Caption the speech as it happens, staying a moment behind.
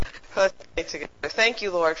Let's pray together. Thank you,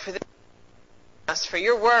 Lord, for this, for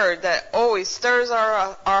your word that always stirs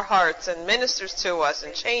our hearts and ministers to us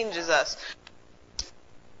and changes us.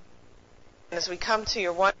 And as we come to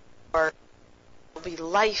your word, it will be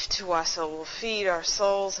life to us. It will feed our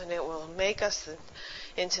souls, and it will make us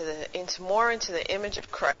into more into the image of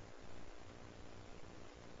Christ.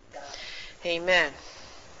 Amen.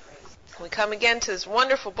 We come again to this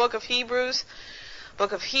wonderful book of Hebrews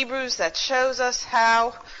that shows us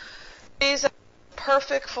how it is a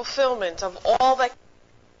perfect fulfillment of all that.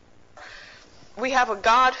 We have a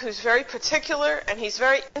God who's very particular, and he's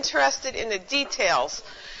very interested in the details.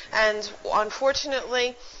 And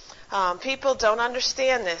unfortunately, people don't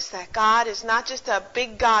understand this, that God is not just a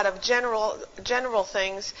big God of general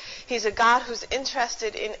things. He's a God who's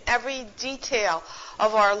interested in every detail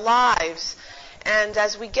of our lives. And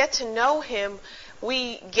as we get to know him,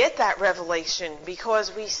 we get that revelation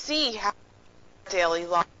because we see how daily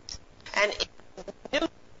lives and new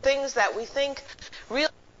things that we think really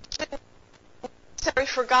necessary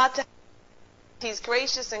for God to have. He's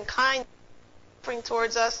gracious and kind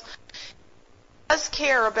towards us. He does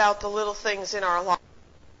care about the little things in our life.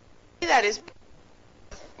 That is,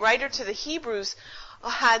 writer to the Hebrews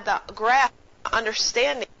had the grasp,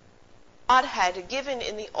 understanding God had given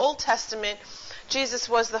in the Old Testament. Jesus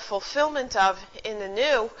was the fulfillment of in the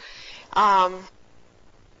New.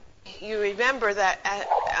 You remember that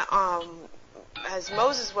as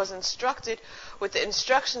Moses was instructed with the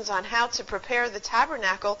instructions on how to prepare the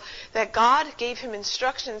tabernacle, that God gave him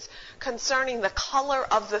instructions concerning the color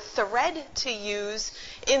of the thread to use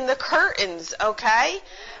in the curtains, okay?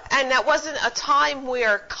 And that wasn't a time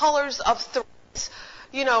where colors of threads,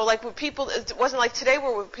 like when people, it wasn't like today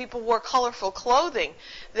where people wore colorful clothing.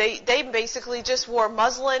 They basically just wore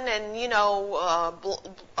muslin and,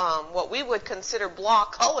 what we would consider blah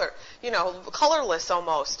color, colorless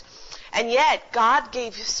almost. And yet, God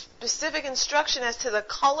gave specific instruction as to the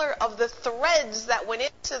color of the threads that went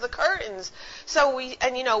into the curtains. So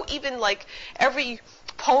even like every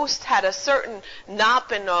post had a certain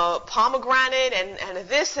knot and a pomegranate and a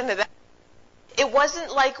this and a that. It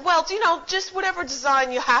wasn't like, just whatever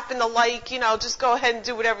design you happen to like, just go ahead and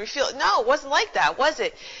do whatever you feel. No, it wasn't like that, was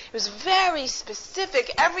it? It was very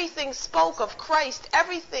specific. Everything spoke of Christ.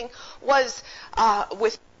 Everything was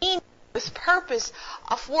with meaning, with purpose,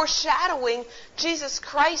 foreshadowing Jesus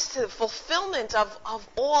Christ to the fulfillment of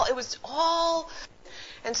all. It was all.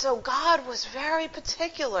 And so God was very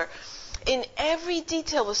particular in every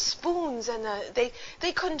detail. The spoons and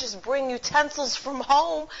they couldn't just bring utensils from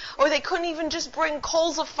home, or they couldn't even just bring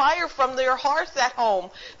coals of fire from their hearth at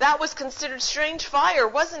home. That was considered strange fire,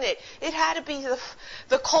 wasn't it? It had to be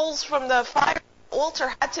the coals from the fire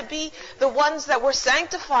altar had to be the ones that were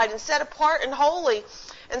sanctified and set apart and holy.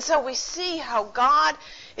 And so we see how God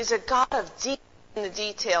is a God of deep in the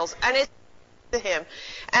details, and it's to him.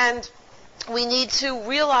 And we need to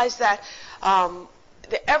realize that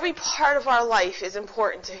every part of our life is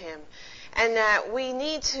important to him, and that we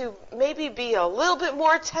need to maybe be a little bit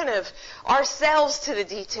more attentive ourselves to the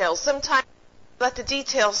details. Sometimes we let the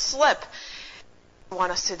details slip. I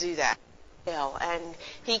want us to do that. And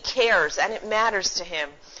he cares, and it matters to him.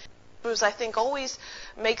 Hebrews, I think, always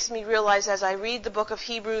makes me realize as I read the book of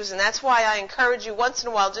Hebrews, and that's why I encourage you once in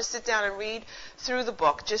a while, just sit down and read through the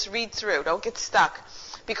book. Just read through. Don't get stuck.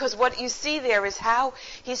 Because what you see there is how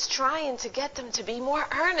he's trying to get them to be more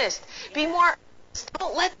earnest. Be more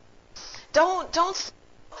earnest. Don't,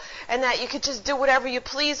 and that you could just do whatever you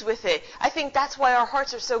please with it. I think that's why our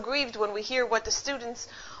hearts are so grieved when we hear what the students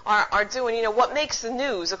are doing. What makes the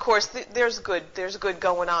news. Of course, there's good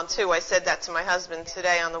going on too. I said that to my husband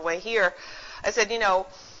today on the way here. I said,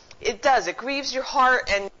 it does. It grieves your heart,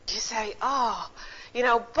 and you say,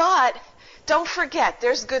 but don't forget,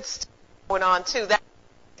 there's good stuff going on too. That's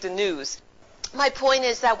the news. My point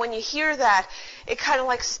is that when you hear that, it kind of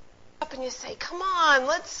like stops up and you say, come on,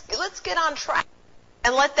 let's get on track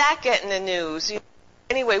and let that get in the news.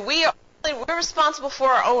 Anyway, we're responsible for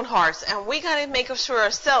our own hearts, and we got to make sure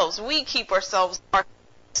ourselves, we keep ourselves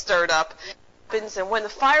stirred up. And when the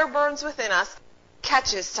fire burns within us, it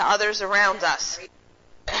catches to others around us.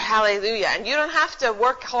 Hallelujah. And you don't have to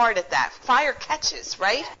work hard at that. Fire catches,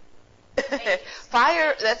 right?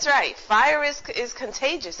 Fire, that's right. Fire is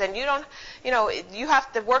contagious, and you don't, you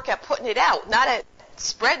have to work at putting it out, not at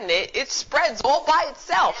spreading it. It spreads all by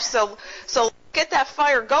itself. So get that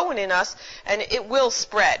fire going in us, and it will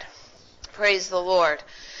spread. Praise the Lord.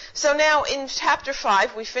 So now in chapter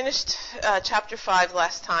 5, we finished chapter 5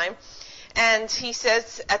 last time, and he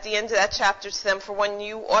says at the end of that chapter to them, for when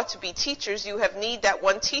you ought to be teachers, you have need that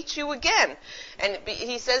one teach you again. And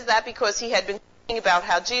he says that because he had been about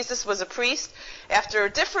how Jesus was a priest after a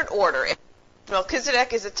different order.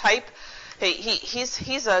 Melchizedek is a type.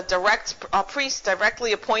 He's a priest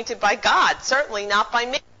directly appointed by God, certainly not by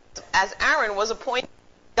man. As Aaron was appointed,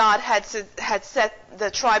 God had set the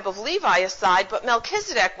tribe of Levi aside, but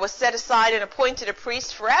Melchizedek was set aside and appointed a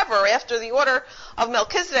priest forever after the order of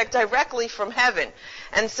Melchizedek directly from heaven.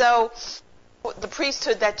 And so the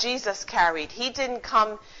priesthood that Jesus carried, he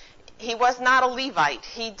was not a Levite.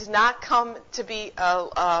 He did not come to be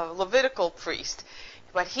a Levitical priest,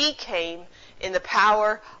 but he came in the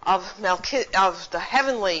power of the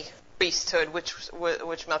heavenly priesthood, which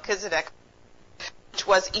Melchizedek, which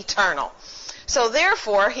was eternal. So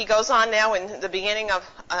therefore, he goes on now in the beginning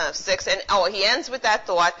of 6, and he ends with that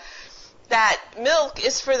thought that milk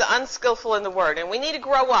is for the unskillful in the word, and we need to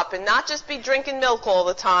grow up and not just be drinking milk all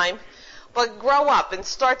the time, but grow up and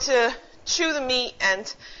start to chew the meat.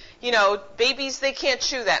 And babies, they can't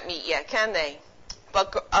chew that meat yet, can they?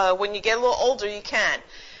 But when you get a little older, you can.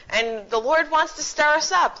 And the Lord wants to stir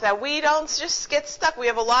us up, that we don't just get stuck. We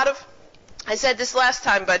have a lot of, I said this last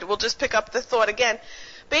time, but we'll just pick up the thought again.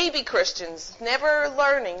 Baby Christians, never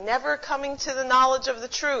learning, never coming to the knowledge of the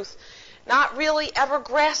truth, not really ever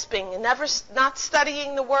grasping, and not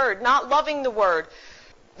studying the Word, not loving the Word.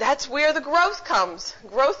 That's where the growth comes.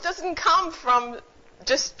 Growth doesn't come from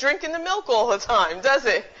just drinking the milk all the time, does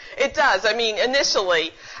it? It does. I mean,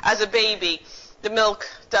 initially, as a baby, the milk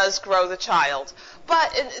does grow the child.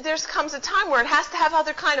 But there comes a time where it has to have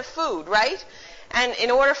other kind of food, right? And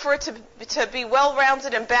in order for it to be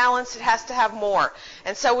well-rounded and balanced, it has to have more.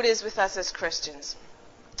 And so it is with us as Christians.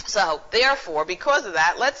 So, therefore, because of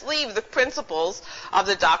that, let's leave the principles of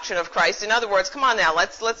the doctrine of Christ. In other words, come on now,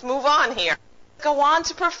 let's move on here. Go on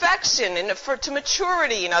to perfection, and to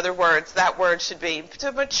maturity, in other words, that word should be,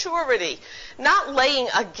 to maturity. Not laying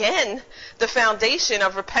again the foundation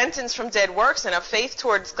of repentance from dead works and of faith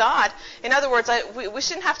towards God. In other words, we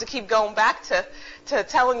shouldn't have to keep going back to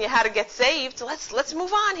telling you how to get saved. Let's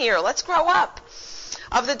move on here. Let's grow up.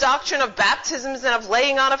 Of the doctrine of baptisms and of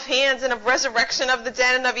laying on of hands and of resurrection of the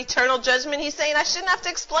dead and of eternal judgment, he's saying, I shouldn't have to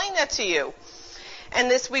explain that to you. And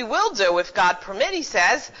this we will do if God permit, he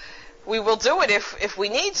says. We will do it if we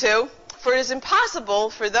need to, for it is impossible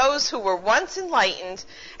for those who were once enlightened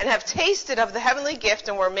and have tasted of the heavenly gift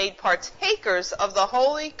and were made partakers of the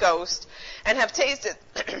Holy Ghost and have tasted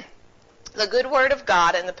the good word of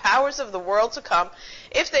God and the powers of the world to come,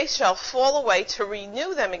 if they shall fall away, to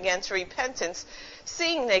renew them again to repentance,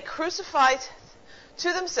 seeing they crucified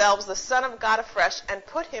to themselves the Son of God afresh and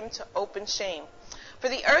put him to open shame. For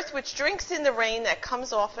the earth which drinks in the rain that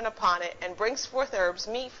comes often upon it, and brings forth herbs,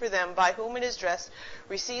 meet for them by whom it is dressed,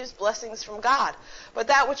 receives blessings from God. But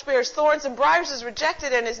that which bears thorns and briars is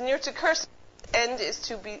rejected and is near to curse, and is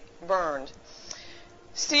to be burned.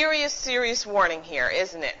 Serious, serious warning here,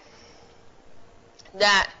 isn't it?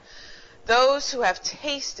 That those who have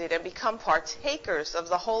tasted and become partakers of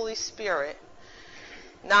the Holy Spirit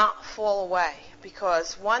not fall away.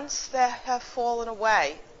 Because once they have fallen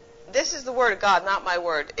away, this is the word of God, not my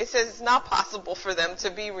word. It says it's not possible for them to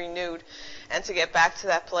be renewed and to get back to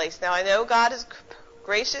that place. Now, I know God is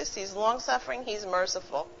gracious, he's long-suffering, he's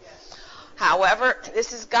merciful. However,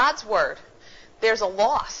 this is God's word. There's a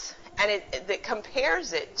loss, and it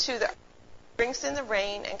compares it to the drinks in the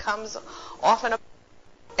rain and comes often.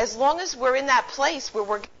 As long as we're in that place where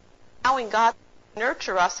we're allowing God to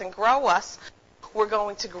nurture us and grow us, we're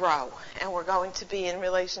going to grow, and we're going to be in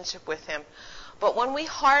relationship with him. But when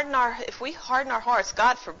if we harden our hearts,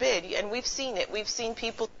 God forbid, and we've seen it, we've seen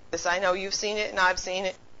people do this. I know you've seen it, and I've seen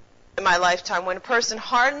it in my lifetime. When a person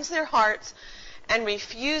hardens their hearts and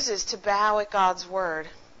refuses to bow at God's word,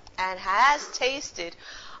 and has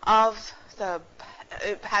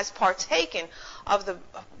partaken of the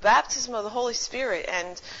baptism of the Holy Spirit,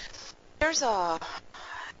 and there's a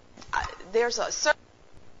certain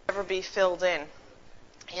never be filled in.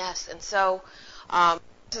 Yes, and so.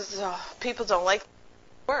 People don't like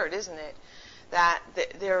the word, isn't it? That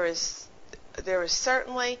there is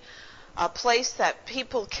certainly a place that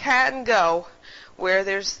people can go where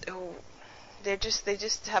they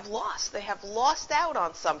just have lost. They have lost out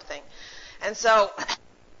on something, and so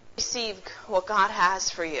receive what God has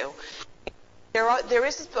for you. There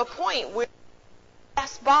is a point where you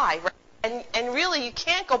pass by, right? and really you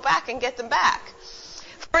can't go back and get them back.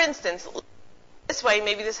 For instance. This way,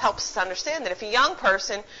 maybe this helps us understand that if a young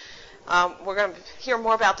person, we're going to hear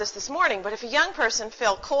more about this morning, but if a young person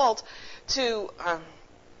felt called to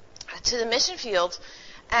the mission field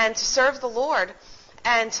and to serve the Lord,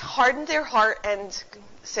 and hardened their heart and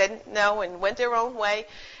said no and went their own way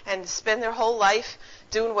and spent their whole life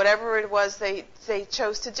doing whatever it was they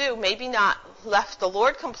chose to do. Maybe not left the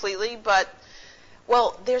Lord completely, but,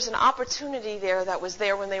 well, there's an opportunity there that was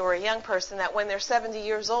there when they were a young person that when they're 70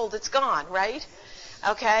 years old, it's gone, right?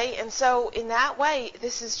 Okay? And so in that way,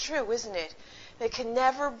 this is true, isn't it? That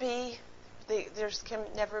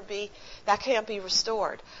can't be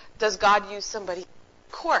restored. Does God use somebody?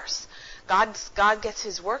 Of course. God gets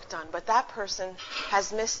his work done, but that person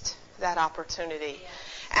has missed that opportunity.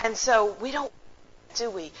 And so we don't, do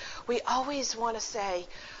we? We always want to say,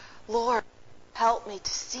 Lord, help me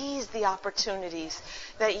to seize the opportunities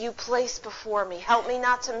that you place before me. Help me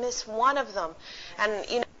not to miss one of them.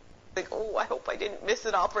 And, like, oh, I hope I didn't miss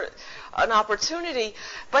an opportunity.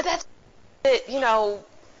 But that's it,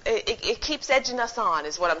 it keeps edging us on,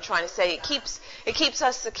 is what I'm trying to say. It keeps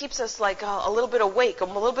us like a little bit awake, a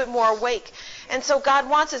little bit more awake. And so God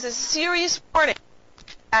wants us, a serious warning.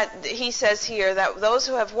 He says here that those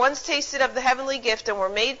who have once tasted of the heavenly gift and were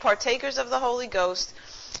made partakers of the Holy Ghost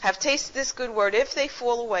have tasted this good word. If they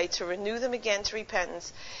fall away, to renew them again to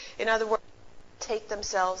repentance. In other words, take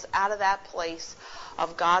themselves out of that place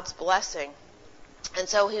of God's blessing. And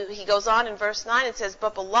so he goes on in verse 9 and says,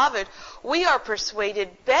 but beloved, we are persuaded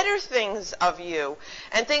better things of you,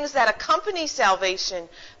 and things that accompany salvation,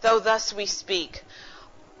 though thus we speak.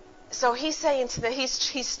 So he's saying he's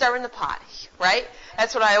stirring the pot, right?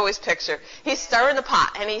 That's what I always picture. He's stirring the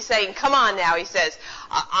pot, and he's saying, come on now, he says,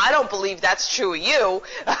 I don't believe that's true of you.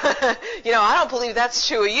 I don't believe that's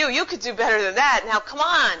true of you. You could do better than that. Now, come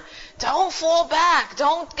on. Don't fall back.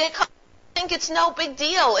 Don't get caught. Think it's no big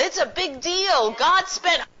deal. It's a big deal. God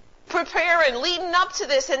spent preparing, leading up to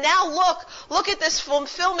this, and now look at this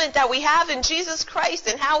fulfillment that we have in Jesus Christ,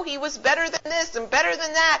 and how he was better than this and better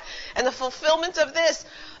than that, and the fulfillment of this.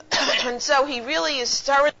 And so he really is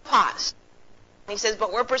stirring the pot. He says,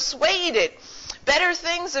 but we're persuaded better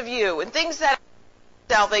things of you, and things that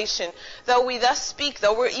are salvation, though we thus speak,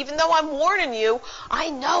 even though I'm warning you, I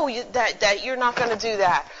know that you're not going to do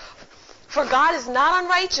that. For God is not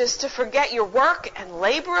unrighteous to forget your work and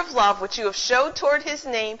labor of love, which you have showed toward his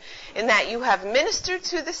name, in that you have ministered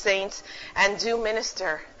to the saints and do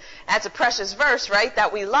minister. That's a precious verse, right,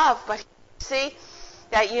 that we love. But see,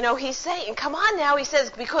 that, he's saying, come on now, he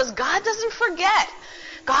says, because God doesn't forget.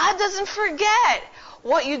 God doesn't forget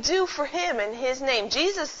what you do for him in his name.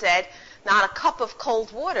 Jesus said, not a cup of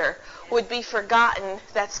cold water would be forgotten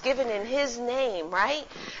that's given in his name, right?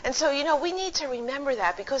 And so, we need to remember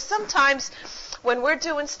that, because sometimes when we're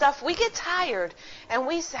doing stuff, we get tired and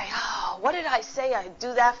we say, oh, what did I say I'd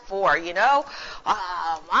do that for,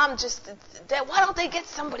 why don't they get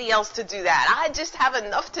somebody else to do that? I just have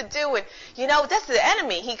enough to do. And, that's the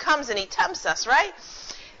enemy. He comes and he tempts us, right?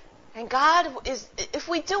 And God is, if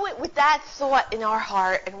we do it with that thought in our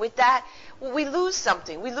heart and with that, we lose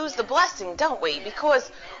something. We lose the blessing, don't we? Because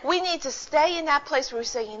we need to stay in that place where we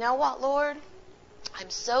say, you know what, Lord? I'm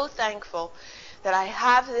so thankful that I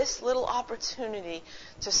have this little opportunity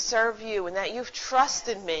to serve you, and that you've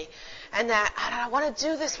trusted me, and that I want to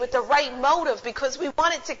do this with the right motive, because we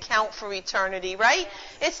want it to count for eternity, right?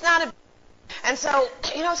 It's not a... And so,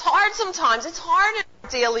 it's hard sometimes. It's hard in our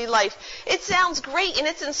daily life. It sounds great, and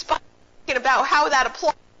it's inspiring about how that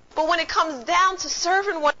applies. But when it comes down to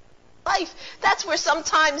serving one life, that's where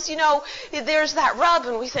sometimes, there's that rub,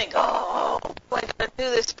 and we think, oh, what am I going to do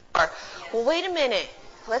this for? Well, wait a minute.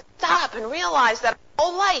 Let's stop and realize that our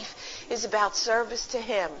whole life is about service to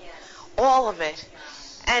him. All of it.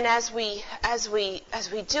 And as we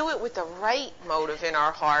do it with the right motive in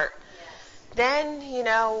our heart, then,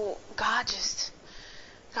 God just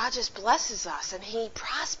blesses us, and he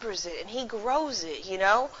prospers it, and he grows it,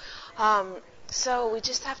 So we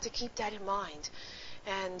just have to keep that in mind.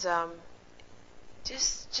 And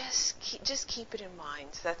just keep it in mind.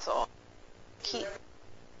 That's all. Keep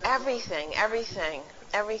everything.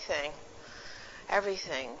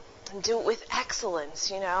 And do it with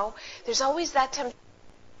excellence, There's always that temptation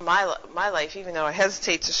in my life, even though I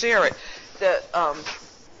hesitate to share it.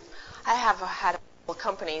 I have had a couple of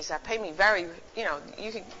companies that pay me very,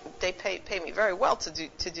 they pay me very well to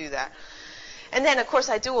do that. And then, of course,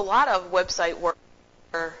 I do a lot of website work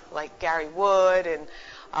for, like, Gary Wood and,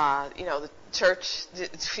 the church,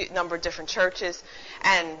 a number of different churches.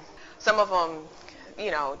 And some of them,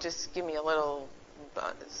 just give me a little,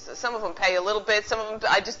 some of them pay a little bit, some of them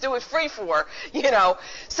I just do it free for,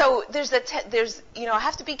 So there's I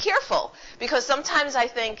have to be careful, because sometimes I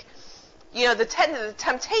think, the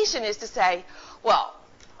temptation is to say, well,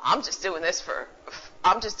 I'm just doing this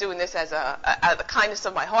as out of the kindness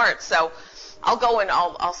of my heart. So, I'll go and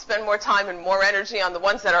I'll spend more time and more energy on the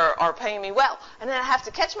ones that are paying me well. And then I have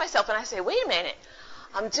to catch myself and I say, wait a minute,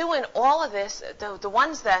 I'm doing all of this, the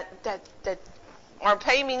ones that aren't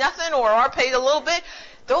paying me nothing or are paid a little bit,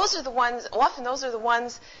 often those are the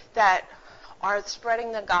ones that are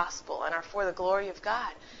spreading the gospel and are for the glory of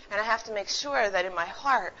God. And I have to make sure that in my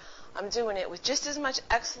heart I'm doing it with just as much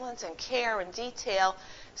excellence and care and detail,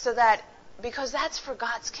 because that's for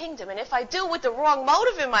God's kingdom. And if I do it with the wrong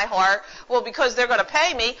motive in my heart, well, because they're going to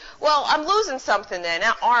pay me, well, I'm losing something then,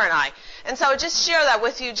 aren't I? And so I just share that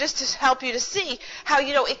with you just to help you to see how,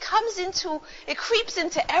 it creeps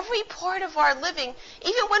into every part of our living,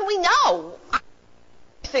 even when we know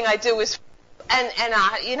everything I do is,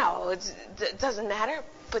 it doesn't matter.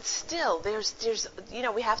 But still, there's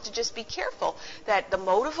we have to just be careful that the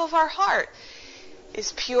motive of our heart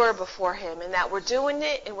is pure before Him, and that we're doing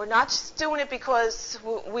it, and we're not just doing it because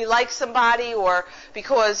we like somebody or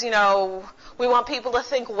because, we want people to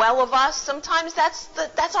think well of us. Sometimes that's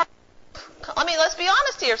our, let's be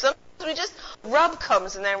honest here. Sometimes we just, rub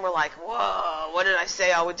comes, and then we're like, whoa, what did I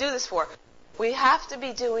say I would do this for? We have to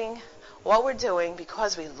be doing what we're doing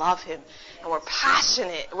because we love Him, and we're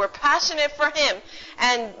passionate. We're passionate for Him,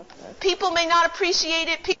 and people may not appreciate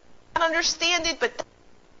it, people may not understand it, but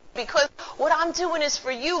because what I'm doing is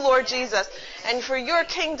for you, Lord Jesus, and for your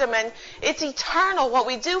kingdom, and it's eternal. What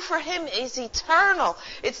we do for Him is eternal.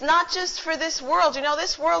 It's not just for this world.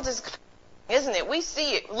 This world is, isn't it? We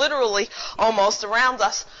see it literally almost around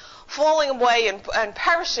us, falling away and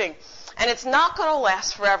perishing, and it's not going to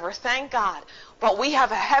last forever, thank God. But we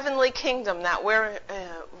have a heavenly kingdom that we're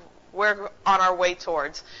on our way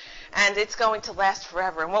towards, and it's going to last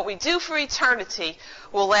forever. And what we do for eternity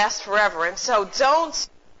will last forever. And so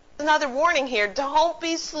another warning here, don't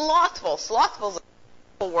be slothful. Slothful is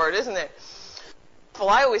a word, isn't it? Well,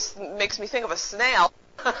 always makes me think of a snail.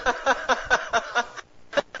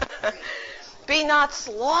 Be not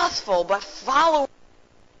slothful, but follow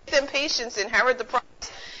with patience, inherit the promise.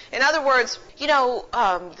 In other words,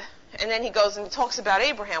 and then he goes and talks about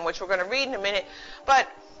Abraham, which we're going to read in a minute. But,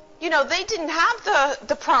 they didn't have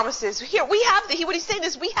the promises. Here, we have what he's saying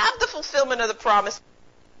is we have the fulfillment of the promise.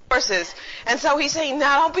 And so he's saying,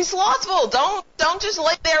 now don't be slothful. Don't just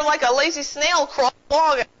lay there like a lazy snail crawl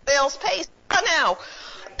along at a snail's pace. Now,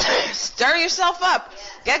 stir yourself up.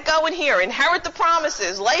 Get going here. Inherit the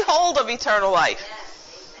promises. Lay hold of eternal life.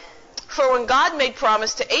 For when God made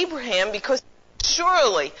promise to Abraham, because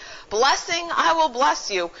surely blessing I will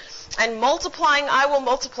bless you, and multiplying I will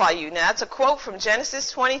multiply you. Now that's a quote from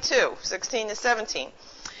Genesis 22:16-17.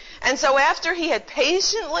 And so after he had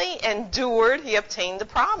patiently endured, he obtained the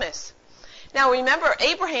promise. Now remember,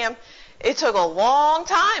 Abraham, it took a long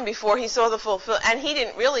time before he saw the fulfillment, and he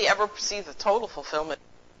didn't really ever see the total fulfillment.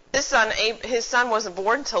 His son wasn't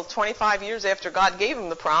born until 25 years after God gave him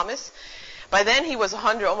the promise. By then he was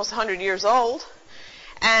almost 100 years old,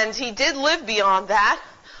 and he did live beyond that.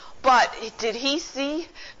 But did he see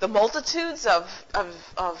the multitudes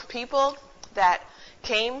of people that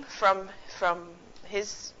came from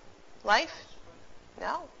his life?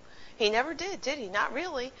 No. He never did he? Not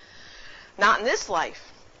really. Not in this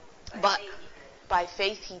life. But by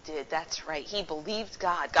faith he did. That's right. He believed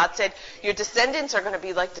God. God said, your descendants are going to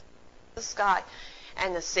be like the sky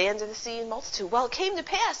and the sands of the sea in multitude. Well, it came to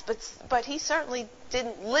pass, but he certainly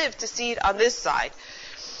didn't live to see it on this side.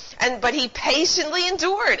 But he patiently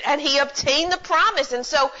endured, and he obtained the promise. And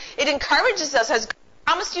so it encourages us. Has God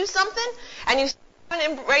promised you something, and you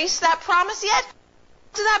haven't embraced that promise yet?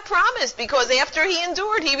 To that promise, because after he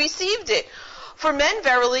endured, he received it. For men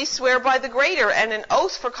verily swear by the greater, and an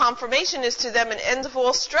oath for confirmation is to them an end of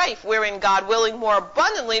all strife, wherein God, willing more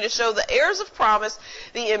abundantly to show the heirs of promise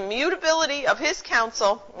the immutability of his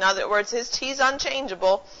counsel, in other words, he's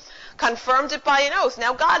unchangeable, confirmed it by an oath.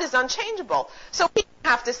 Now God is unchangeable, so we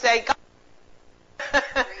have to say God.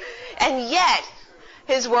 And yet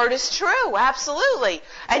his word is true, absolutely.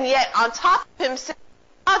 And yet on top of him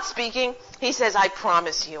God speaking, he says, I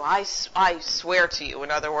promise you, I swear to you,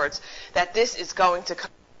 in other words, that this is going to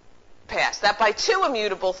come to pass. That by two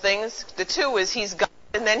immutable things, the two is he's God,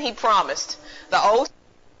 and then he promised the oath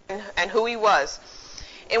and who he was,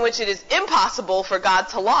 in which it is impossible for God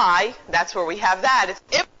to lie. That's where we have that. It's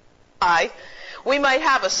impossible to lie. We might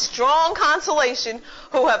have a strong consolation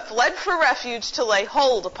who have fled for refuge to lay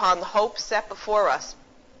hold upon the hope set before us.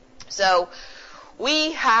 So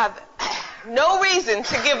we have no reason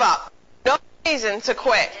to give up, no reason to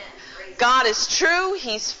quit. God is true,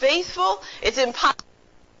 he's faithful, it's impossible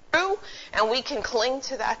to be true, and we can cling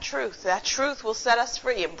to that truth. That truth will set us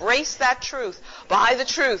free. Embrace that truth. Buy the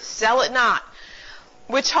truth, sell it not.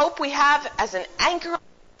 Which hope we have as an anchor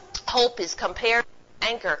Hope is compared to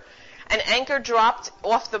anchor. An anchor dropped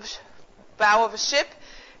off the bow of a ship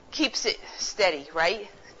keeps it steady, right?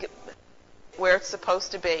 Where it's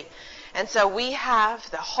supposed to be. And so we have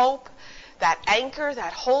the hope, that anchor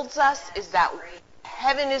that holds us is that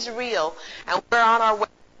heaven is real and we're on our way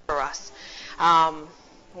for us.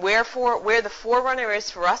 Wherefore, where the forerunner is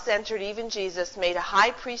for us entered, even Jesus, made a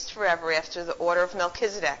high priest forever after the order of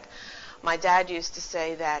Melchizedek. My dad used to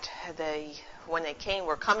say that when they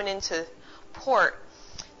were coming into port,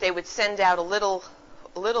 they would send out a little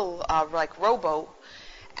like rowboat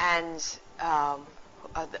and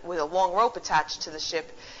with a long rope attached to the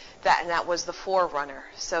ship, and that was the forerunner.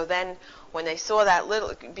 So then when they saw that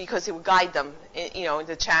because it would guide them, in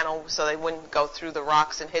the channel so they wouldn't go through the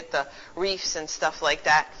rocks and hit the reefs and stuff like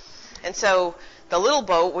that. And so the little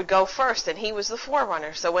boat would go first, and he was the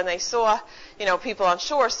forerunner. So when they saw, people on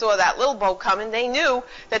shore saw that little boat coming, they knew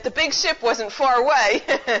that the big ship wasn't far away.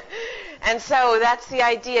 And so that's the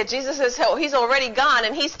idea. Jesus says, he's already gone,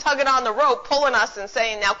 and he's tugging on the rope, pulling us and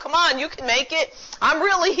saying, now come on, you can make it. I'm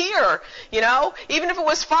really here, Even if it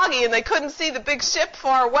was foggy and they couldn't see the big ship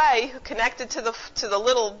far away, connected to the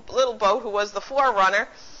little boat who was the forerunner,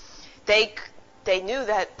 they knew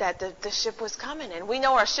that the ship was coming. And we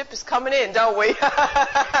know our ship is coming in, don't we?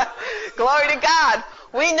 Glory to God.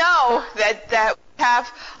 We know that we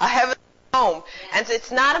have a heavenly home. And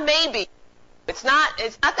it's not a maybe. It's not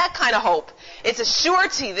that kind of hope. It's a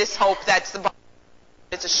surety, this hope that's the Bible.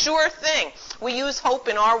 It's a sure thing. We use hope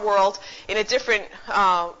in our world in a different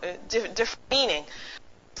meaning.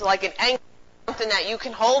 It's like an anchor, something that you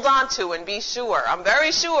can hold on to and be sure. I'm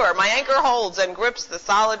very sure my anchor holds and grips the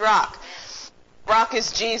solid rock. Rock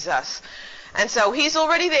is Jesus. And so he's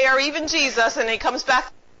already there, even Jesus, and he comes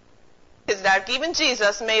back. Is that even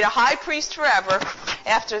Jesus made a high priest forever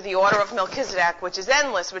after the order of Melchizedek, which is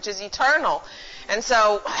endless, which is eternal. And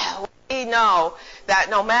so we know that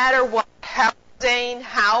no matter what,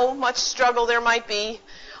 how much struggle there might be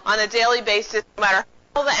on a daily basis, no matter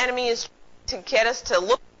how the enemy is trying to get us to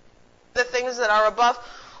look at the things that are above,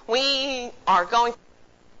 we are going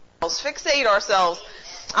to fixate ourselves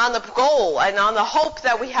on the goal and on the hope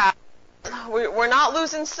that we have. We're not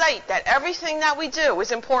losing sight that everything that we do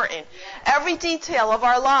is important. Every detail of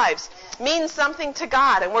our lives means something to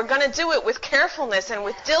God, and we're going to do it with carefulness and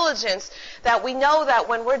with diligence, that we know that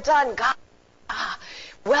when we're done, God,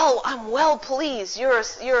 I'm well pleased. You're a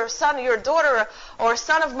son, you're a daughter or a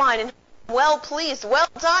son of mine, and I'm well pleased. Well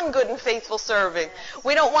done, good and faithful servant.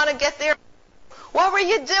 We don't want to get there. What were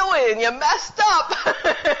you doing? You messed up.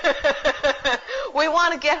 We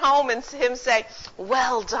want to get home and him say,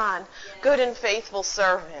 well done, good and faithful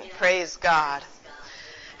servant. Praise God.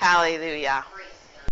 Hallelujah.